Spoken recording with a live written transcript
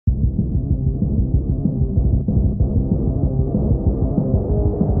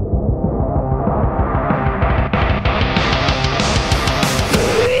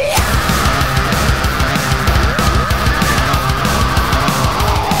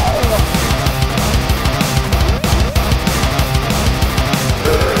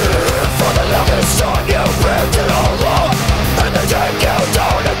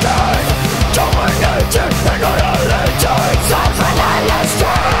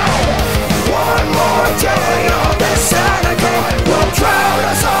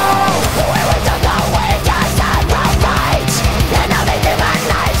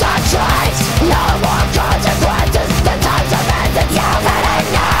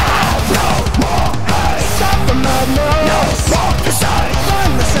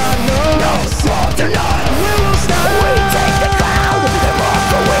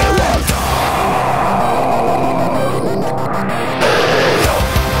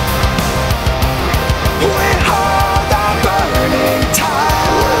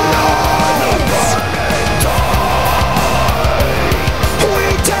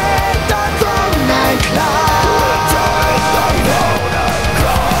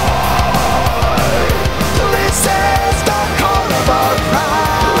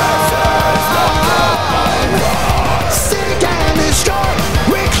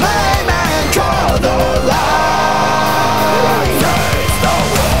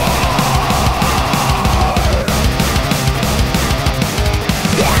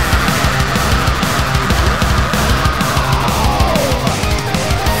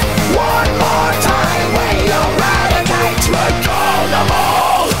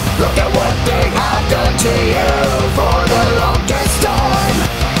Look at what they have done to you for the longest time.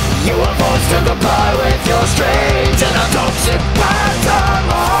 You were forced to comply with your strange and a toxic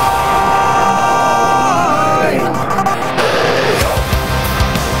pantomime.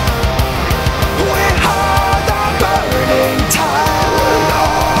 We are the burning tides.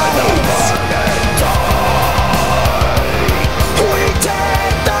 We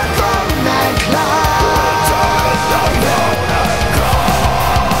take the throne and climb.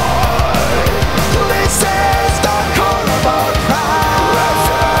 This is the core of our pride.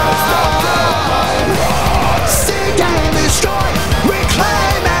 Seek and destroy,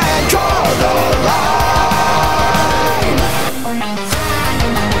 reclaim and draw the line.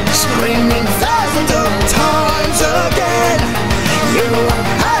 Screaming thousands of times again, you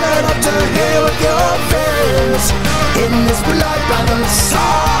had it up to here with your fears. In this blood-bound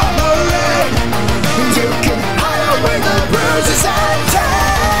summer rain, you can hide away the bruises and